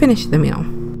inclined to finish the meal.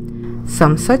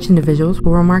 Some such individuals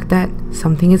will remark that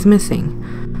something is missing.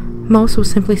 Most will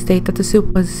simply state that the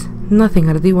soup was nothing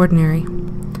out of the ordinary.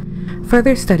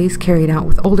 Further studies carried out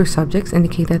with older subjects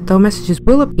indicate that though messages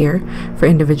will appear for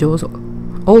individuals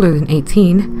older than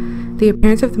 18, the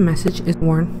appearance of the message is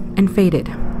worn and faded.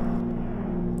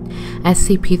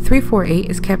 SCP-348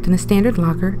 is kept in a standard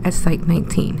locker at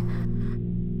Site-19.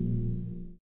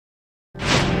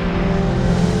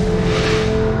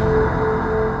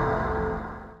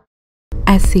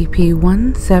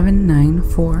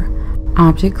 SCP-1794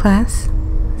 Object Class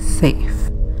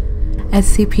Safe.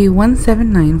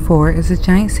 SCP-1794 is a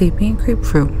giant sapient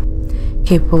grapefruit,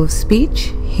 capable of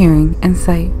speech, hearing, and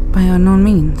sight by unknown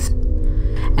means.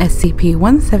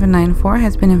 SCP-1794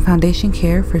 has been in Foundation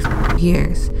care for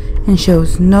years and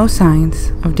shows no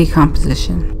signs of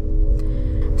decomposition.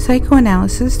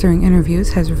 Psychoanalysis during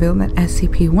interviews has revealed that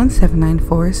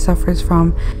SCP-1794 suffers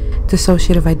from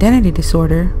dissociative identity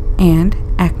disorder and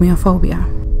acmeophobia.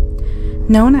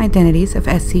 Known identities of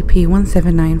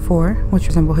SCP-1794, which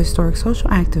resemble historic social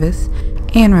activists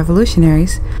and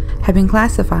revolutionaries, have been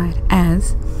classified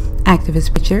as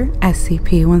Activist Picture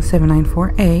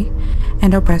SCP-1794-A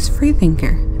and Oppressed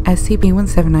Freethinker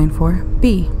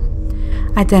SCP-1794-B.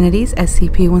 Identities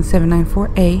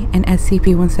SCP-1794-A and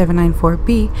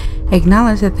SCP-1794-B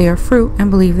acknowledge that they are fruit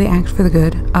and believe they act for the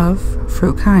good of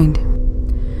fruit kind.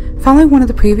 Following one of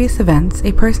the previous events,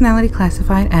 a personality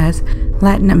classified as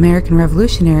Latin American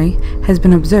Revolutionary has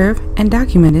been observed and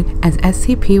documented as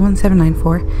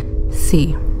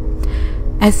SCP-1794-C.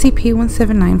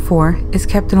 SCP-1794 is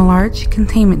kept in a large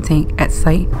containment tank at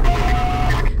site.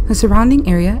 The surrounding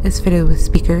area is fitted with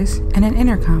speakers and an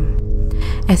intercom.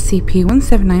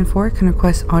 SCP-1794 can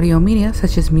request audio media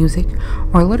such as music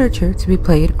or literature to be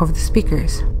played over the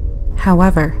speakers.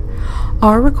 However,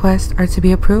 all requests are to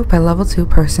be approved by Level 2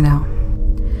 personnel.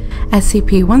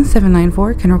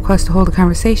 SCP-1794 can request to hold a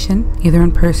conversation either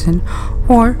in person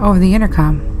or over the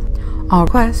intercom. All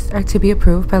requests are to be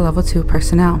approved by Level 2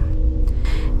 personnel.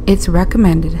 It's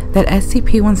recommended that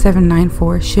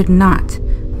SCP-1794 should not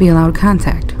be allowed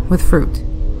contact with fruit.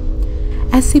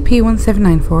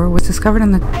 SCP-1794 was discovered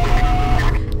in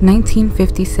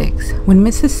 1956 when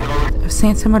Mrs. of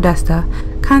Santa Modesta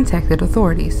contacted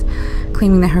authorities,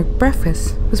 claiming that her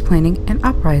breakfast was planning an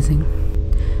uprising.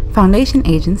 Foundation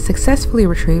agents successfully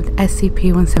retrieved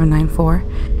SCP-1794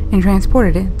 and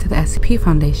transported it to the SCP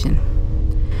Foundation.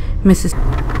 Mrs.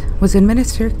 was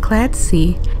administered Class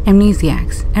C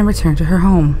amnesiacs and returned to her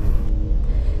home.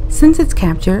 Since its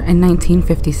capture in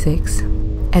 1956,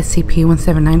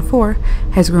 SCP-1794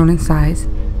 has grown in size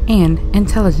and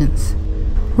intelligence.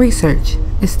 Research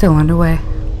is still underway.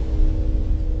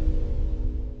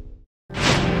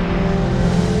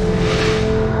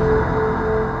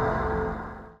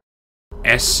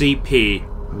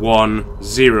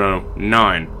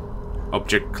 SCP-109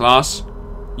 Object Class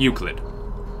Euclid.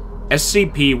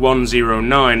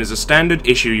 SCP-109 is a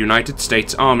standard-issue United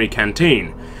States Army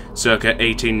canteen, circa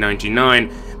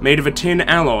 1899, made of a tin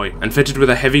alloy and fitted with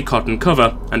a heavy cotton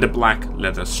cover and a black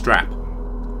leather strap.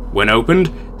 When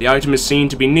opened, the item is seen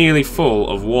to be nearly full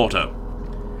of water.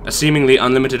 A seemingly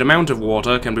unlimited amount of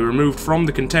water can be removed from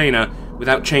the container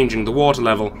without changing the water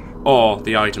level or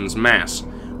the item's mass,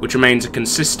 which remains a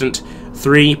consistent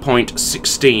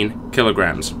 3.16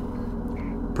 kilograms.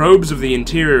 Probes of the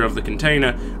interior of the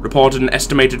container reported an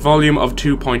estimated volume of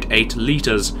 2.8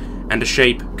 liters and a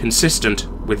shape consistent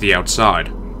with the outside.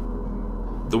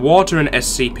 The water in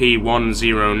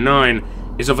SCP-109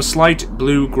 is of a slight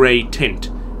blue-grey tint,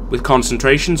 with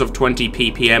concentrations of 20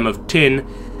 ppm of tin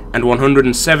and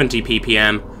 170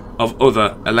 ppm of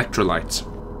other electrolytes.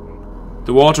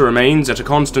 The water remains at a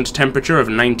constant temperature of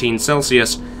 19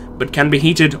 Celsius, but can be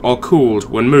heated or cooled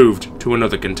when moved to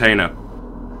another container.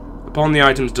 Upon the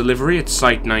item's delivery at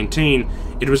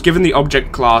Site-19, it was given the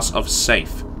object class of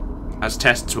Safe. As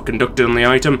tests were conducted on the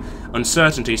item,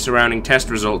 uncertainty surrounding test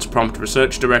results prompted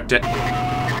Research Director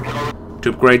to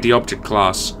upgrade the object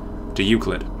class to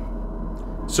Euclid.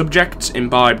 Subjects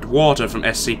imbibed water from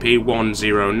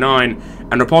SCP-109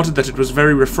 and reported that it was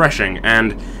very refreshing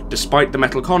and, despite the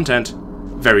metal content,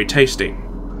 very tasty.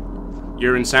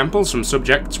 Urine samples from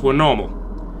subjects were normal.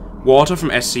 Water from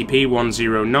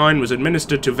SCP-109 was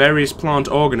administered to various plant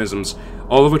organisms,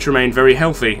 all of which remained very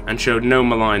healthy and showed no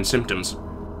malign symptoms.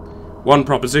 One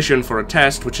proposition for a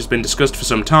test, which has been discussed for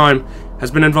some time,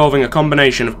 has been involving a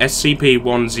combination of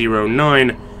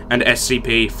SCP-109 and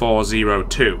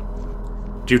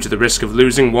SCP-402. Due to the risk of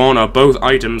losing one or both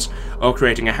items or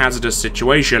creating a hazardous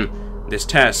situation, this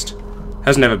test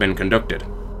has never been conducted.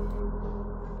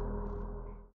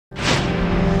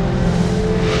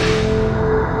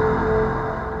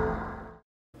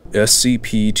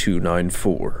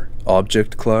 SCP-294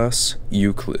 Object Class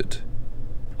Euclid.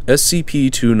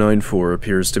 SCP-294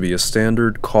 appears to be a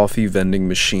standard coffee vending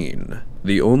machine,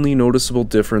 the only noticeable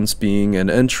difference being an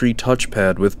entry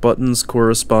touchpad with buttons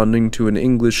corresponding to an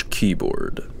English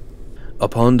keyboard.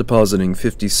 Upon depositing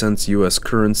 50 cents US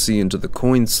currency into the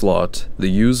coin slot, the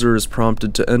user is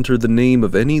prompted to enter the name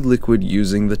of any liquid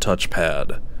using the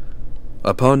touchpad.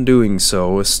 Upon doing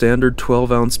so, a standard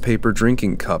 12-ounce paper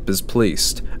drinking cup is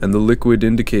placed, and the liquid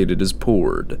indicated is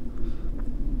poured.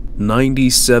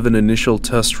 97 initial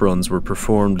test runs were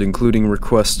performed, including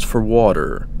requests for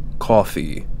water,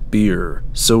 coffee, beer,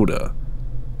 soda,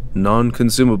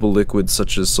 non-consumable liquids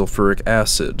such as sulfuric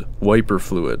acid, wiper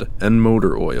fluid, and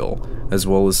motor oil, as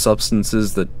well as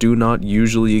substances that do not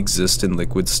usually exist in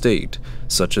liquid state,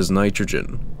 such as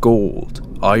nitrogen,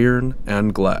 gold, iron,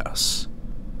 and glass.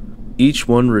 Each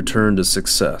one returned a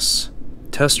success.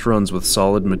 Test runs with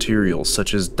solid materials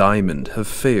such as diamond have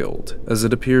failed, as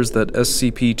it appears that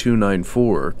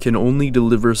SCP-294 can only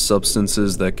deliver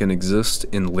substances that can exist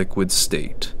in liquid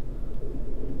state.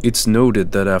 It's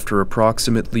noted that after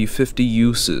approximately 50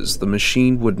 uses, the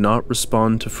machine would not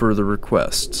respond to further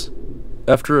requests.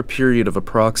 After a period of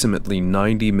approximately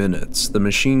 90 minutes, the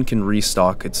machine can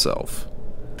restock itself.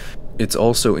 It's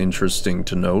also interesting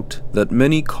to note that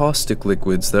many caustic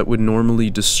liquids that would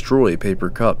normally destroy paper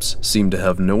cups seem to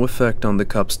have no effect on the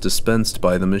cups dispensed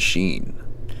by the machine.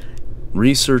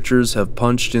 Researchers have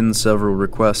punched in several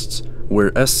requests where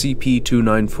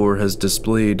SCP-294 has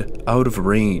displayed out of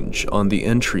range on the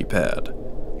entry pad.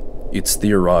 It's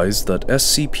theorized that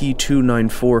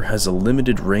SCP-294 has a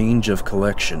limited range of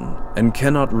collection and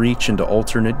cannot reach into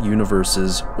alternate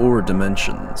universes or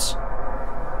dimensions.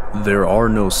 There are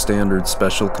no standard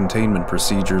special containment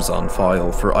procedures on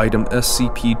file for item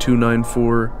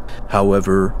SCP-294.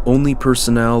 However, only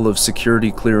personnel of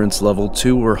security clearance level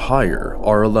 2 or higher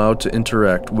are allowed to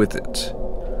interact with it.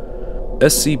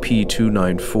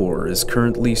 SCP-294 is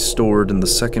currently stored in the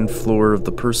second floor of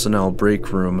the personnel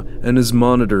break room and is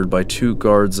monitored by 2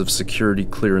 guards of security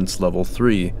clearance level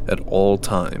 3 at all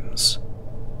times.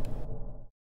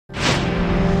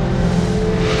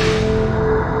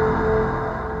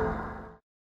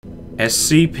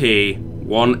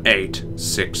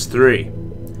 SCP-1863.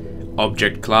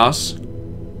 Object Class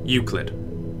Euclid.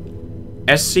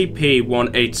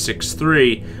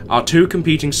 SCP-1863 are 2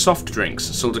 competing soft drinks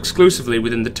sold exclusively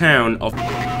within the town of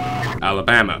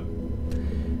Alabama.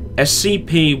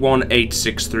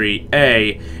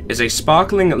 SCP-1863-A is a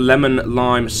sparkling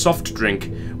lemon-lime soft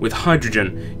drink with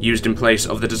hydrogen used in place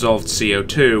of the dissolved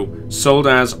CO2, sold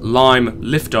as Lime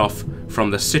Liftoff from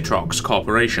the Citrox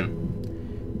Corporation.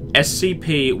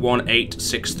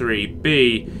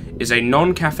 SCP-1863-B is a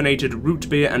non-caffeinated root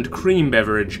beer and cream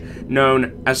beverage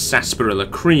known as Sarsaparilla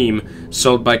Cream,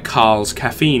 sold by Carl's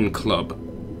Caffeine Club.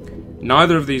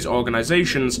 Neither of these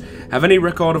organizations have any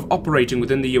record of operating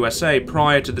within the USA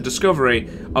prior to the discovery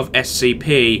of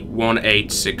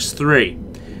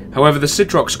SCP-1863. However, the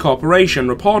Citrox Corporation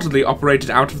reportedly operated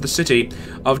out of the city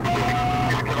of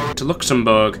to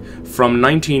Luxembourg from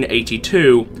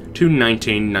 1982 to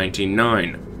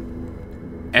 1999.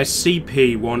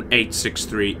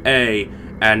 SCP-1863-A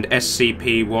and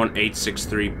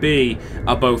SCP-1863-B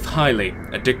are both highly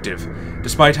addictive,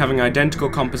 despite having identical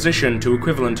composition to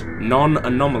equivalent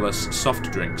non-anomalous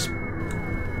soft drinks.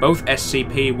 Both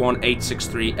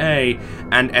SCP-1863-A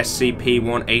and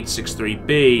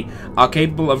SCP-1863-B are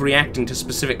capable of reacting to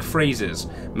specific phrases,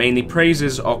 mainly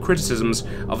praises or criticisms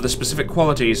of the specific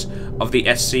qualities of the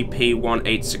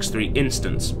SCP-1863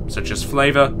 instance, such as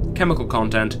flavor, chemical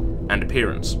content, and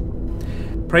appearance.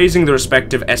 Praising the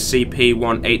respective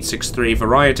SCP-1863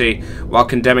 variety while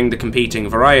condemning the competing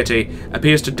variety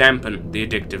appears to dampen the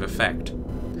addictive effect.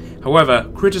 However,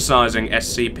 criticizing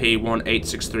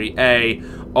SCP-1863-A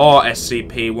or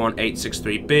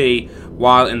SCP-1863-B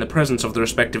while in the presence of the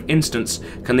respective instance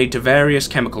can lead to various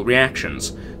chemical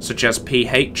reactions, such as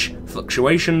pH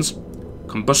fluctuations,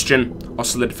 combustion, or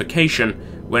solidification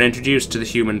when introduced to the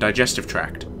human digestive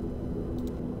tract.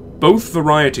 Both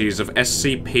varieties of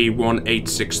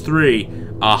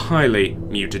SCP-1863 are highly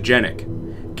mutagenic,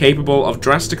 capable of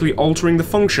drastically altering the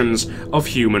functions of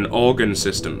human organ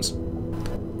systems.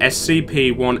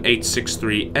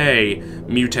 SCP-1863-A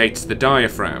mutates the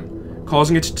diaphragm,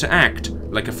 causing it to act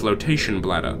like a flotation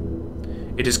bladder.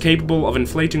 It is capable of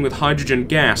inflating with hydrogen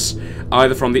gas,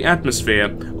 either from the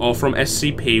atmosphere or from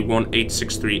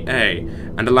SCP-1863-A,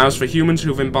 and allows for humans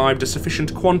who have imbibed a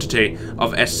sufficient quantity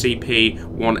of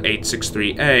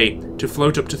SCP-1863-A to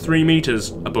float up to 3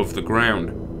 meters above the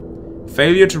ground.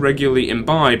 Failure to regularly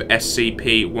imbibe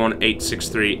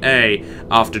SCP-1863-A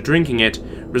after drinking it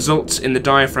results in the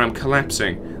diaphragm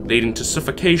collapsing, leading to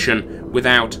suffocation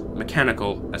without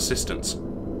mechanical assistance.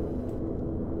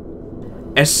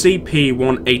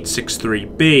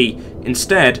 SCP-1863-B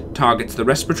instead targets the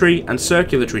respiratory and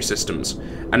circulatory systems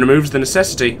and removes the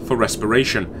necessity for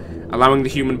respiration, allowing the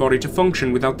human body to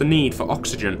function without the need for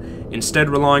oxygen, instead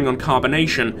relying on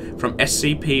carbonation from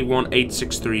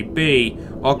SCP-1863-B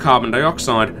or carbon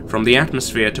dioxide from the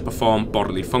atmosphere to perform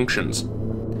bodily functions.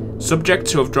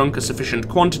 Subjects who have drunk a sufficient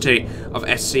quantity of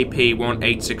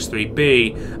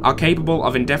SCP-1863-B are capable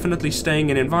of indefinitely staying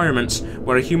in environments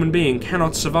where a human being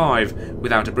cannot survive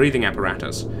without a breathing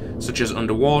apparatus, such as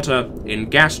underwater, in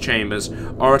gas chambers,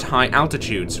 or at high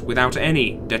altitudes without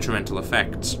any detrimental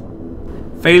effects.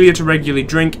 Failure to regularly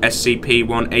drink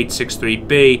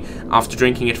SCP-1863-B after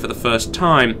drinking it for the first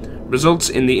time results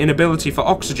in the inability for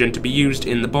oxygen to be used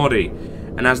in the body,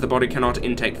 and as the body cannot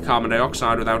intake carbon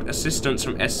dioxide without assistance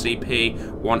from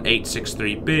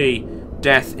SCP-1863-B,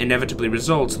 death inevitably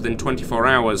results within 24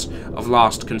 hours of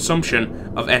last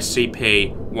consumption of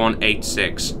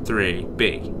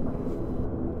SCP-1863-B.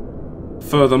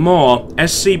 Furthermore,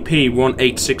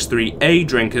 SCP-1863-A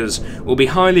drinkers will be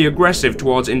highly aggressive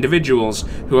towards individuals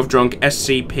who have drunk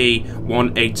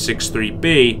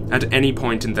SCP-1863-B at any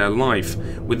point in their life,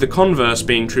 with the converse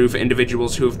being true for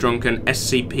individuals who have drunken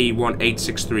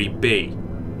SCP-1863-B.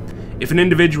 If an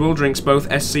individual drinks both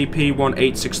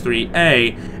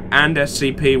SCP-1863-A and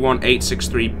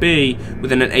SCP-1863-B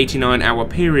within an 89-hour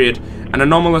period, an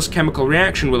anomalous chemical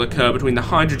reaction will occur between the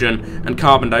hydrogen and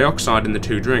carbon dioxide in the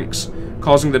two drinks,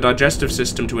 causing the digestive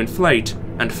system to inflate,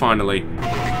 and finally,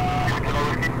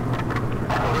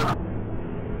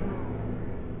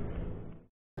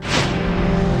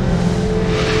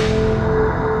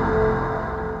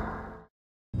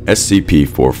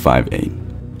 SCP-458.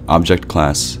 Object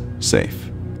Class Safe.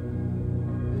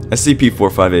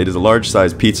 SCP-458 is a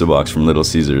large-sized pizza box from Little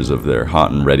Caesars of their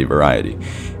hot and ready variety.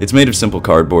 It's made of simple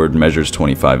cardboard, measures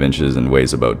 25 inches, and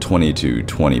weighs about 20 to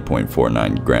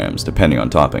 20.49 grams, depending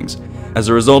on toppings. As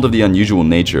a result of the unusual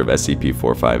nature of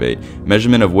SCP-458,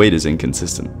 measurement of weight is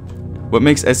inconsistent. What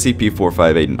makes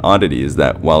SCP-458 an oddity is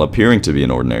that, while appearing to be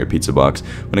an ordinary pizza box,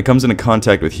 when it comes into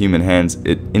contact with human hands,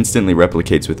 it instantly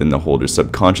replicates within the holder's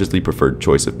subconsciously preferred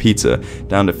choice of pizza,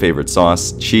 down to favorite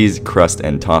sauce, cheese, crust,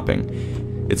 and topping.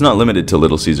 It's not limited to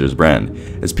Little Caesars brand,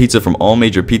 as pizza from all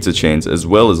major pizza chains as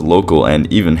well as local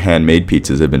and even handmade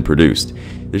pizzas have been produced.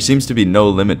 There seems to be no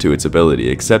limit to its ability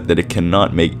except that it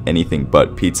cannot make anything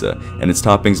but pizza, and its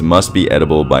toppings must be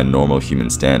edible by normal human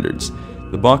standards.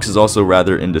 The box is also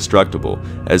rather indestructible,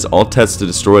 as all tests to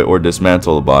destroy or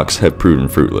dismantle the box have proven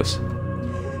fruitless.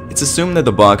 It's assumed that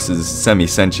the box is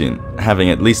semi-sentient, having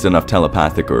at least enough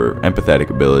telepathic or empathetic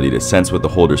ability to sense what the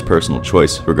holder's personal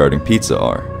choice regarding pizza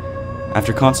are.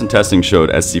 After constant testing showed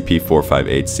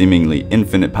SCP-458's seemingly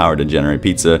infinite power to generate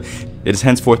pizza, it has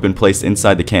henceforth been placed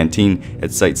inside the canteen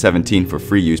at Site-17 for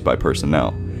free use by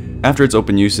personnel. After its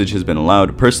open usage has been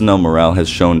allowed, personnel morale has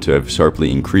shown to have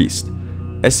sharply increased.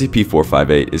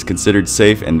 SCP-458 is considered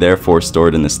safe and therefore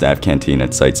stored in the staff canteen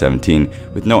at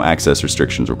Site-17 with no access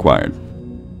restrictions required.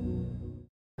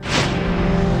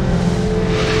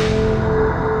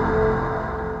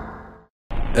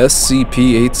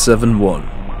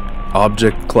 SCP-871.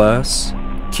 Object Class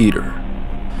Keter.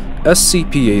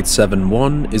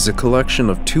 SCP-871 is a collection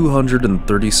of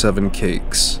 237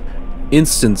 cakes.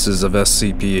 Instances of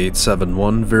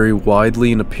SCP-871 vary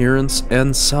widely in appearance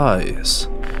and size,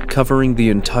 covering the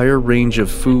entire range of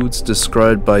foods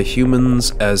described by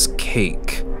humans as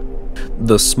cake.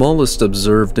 The smallest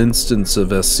observed instance of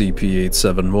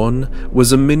SCP-871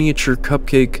 was a miniature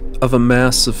cupcake of a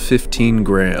mass of 15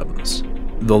 grams.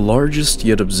 The largest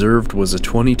yet observed was a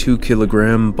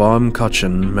 22-kilogram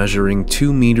bomb-kachin measuring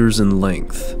 2 meters in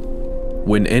length.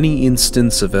 When any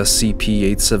instance of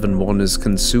SCP-871 is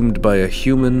consumed by a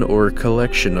human or a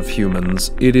collection of humans,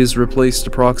 it is replaced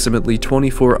approximately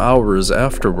 24 hours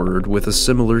afterward with a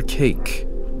similar cake.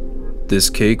 This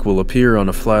cake will appear on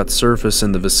a flat surface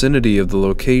in the vicinity of the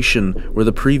location where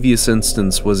the previous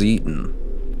instance was eaten.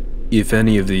 If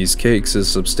any of these cakes is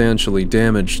substantially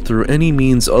damaged through any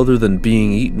means other than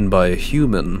being eaten by a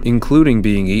human, including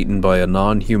being eaten by a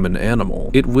non-human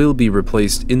animal, it will be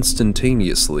replaced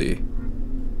instantaneously.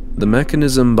 The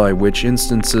mechanism by which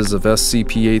instances of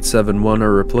SCP-871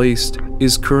 are replaced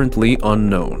is currently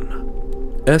unknown.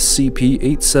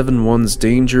 SCP-871's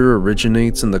danger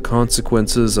originates in the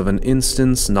consequences of an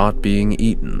instance not being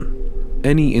eaten.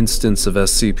 Any instance of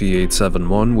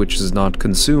SCP-871 which is not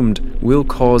consumed will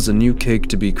cause a new cake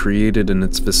to be created in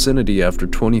its vicinity after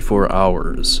 24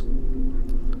 hours.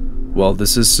 While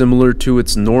this is similar to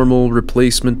its normal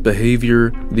replacement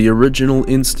behavior, the original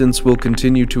instance will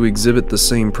continue to exhibit the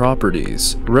same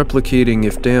properties, replicating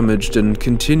if damaged and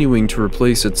continuing to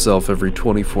replace itself every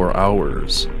 24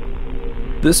 hours.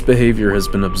 This behavior has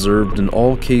been observed in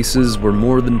all cases where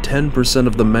more than 10%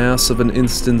 of the mass of an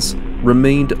instance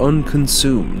remained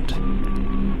unconsumed.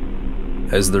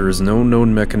 As there is no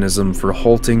known mechanism for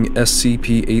halting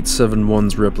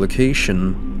SCP-871's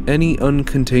replication, any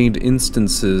uncontained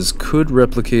instances could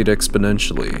replicate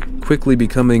exponentially, quickly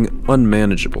becoming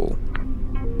unmanageable.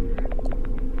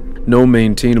 No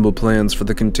maintainable plans for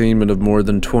the containment of more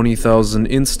than 20,000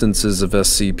 instances of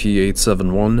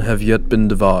SCP-871 have yet been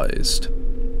devised.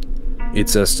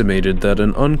 It's estimated that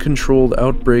an uncontrolled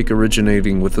outbreak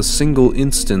originating with a single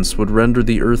instance would render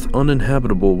the Earth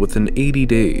uninhabitable within 80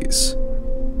 days.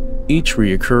 Each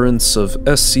reoccurrence of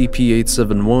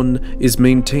SCP-871 is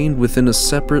maintained within a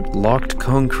separate, locked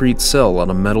concrete cell on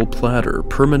a metal platter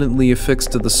permanently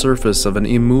affixed to the surface of an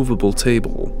immovable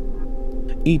table.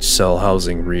 Each cell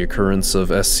housing reoccurrence of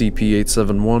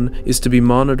SCP-871 is to be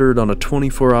monitored on a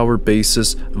 24-hour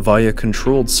basis via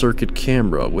controlled circuit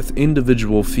camera with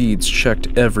individual feeds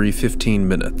checked every 15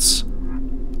 minutes.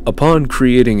 Upon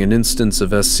creating an instance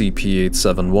of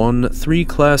SCP-871, 3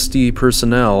 Class D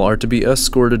personnel are to be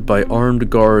escorted by armed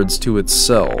guards to its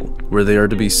cell, where they are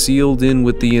to be sealed in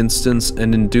with the instance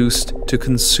and induced to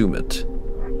consume it.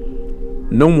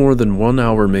 No more than 1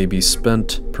 hour may be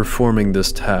spent performing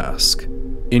this task.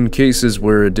 In cases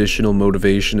where additional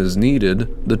motivation is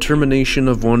needed, the termination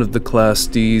of one of the Class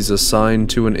Ds assigned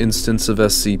to an instance of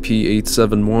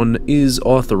SCP-871 is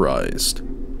authorized.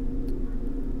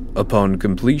 Upon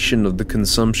completion of the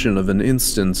consumption of an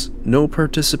instance, no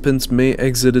participants may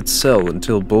exit its cell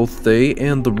until both they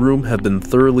and the room have been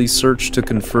thoroughly searched to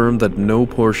confirm that no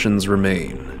portions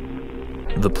remain.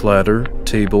 The platter,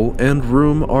 table, and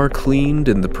room are cleaned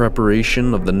in the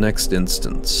preparation of the next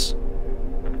instance.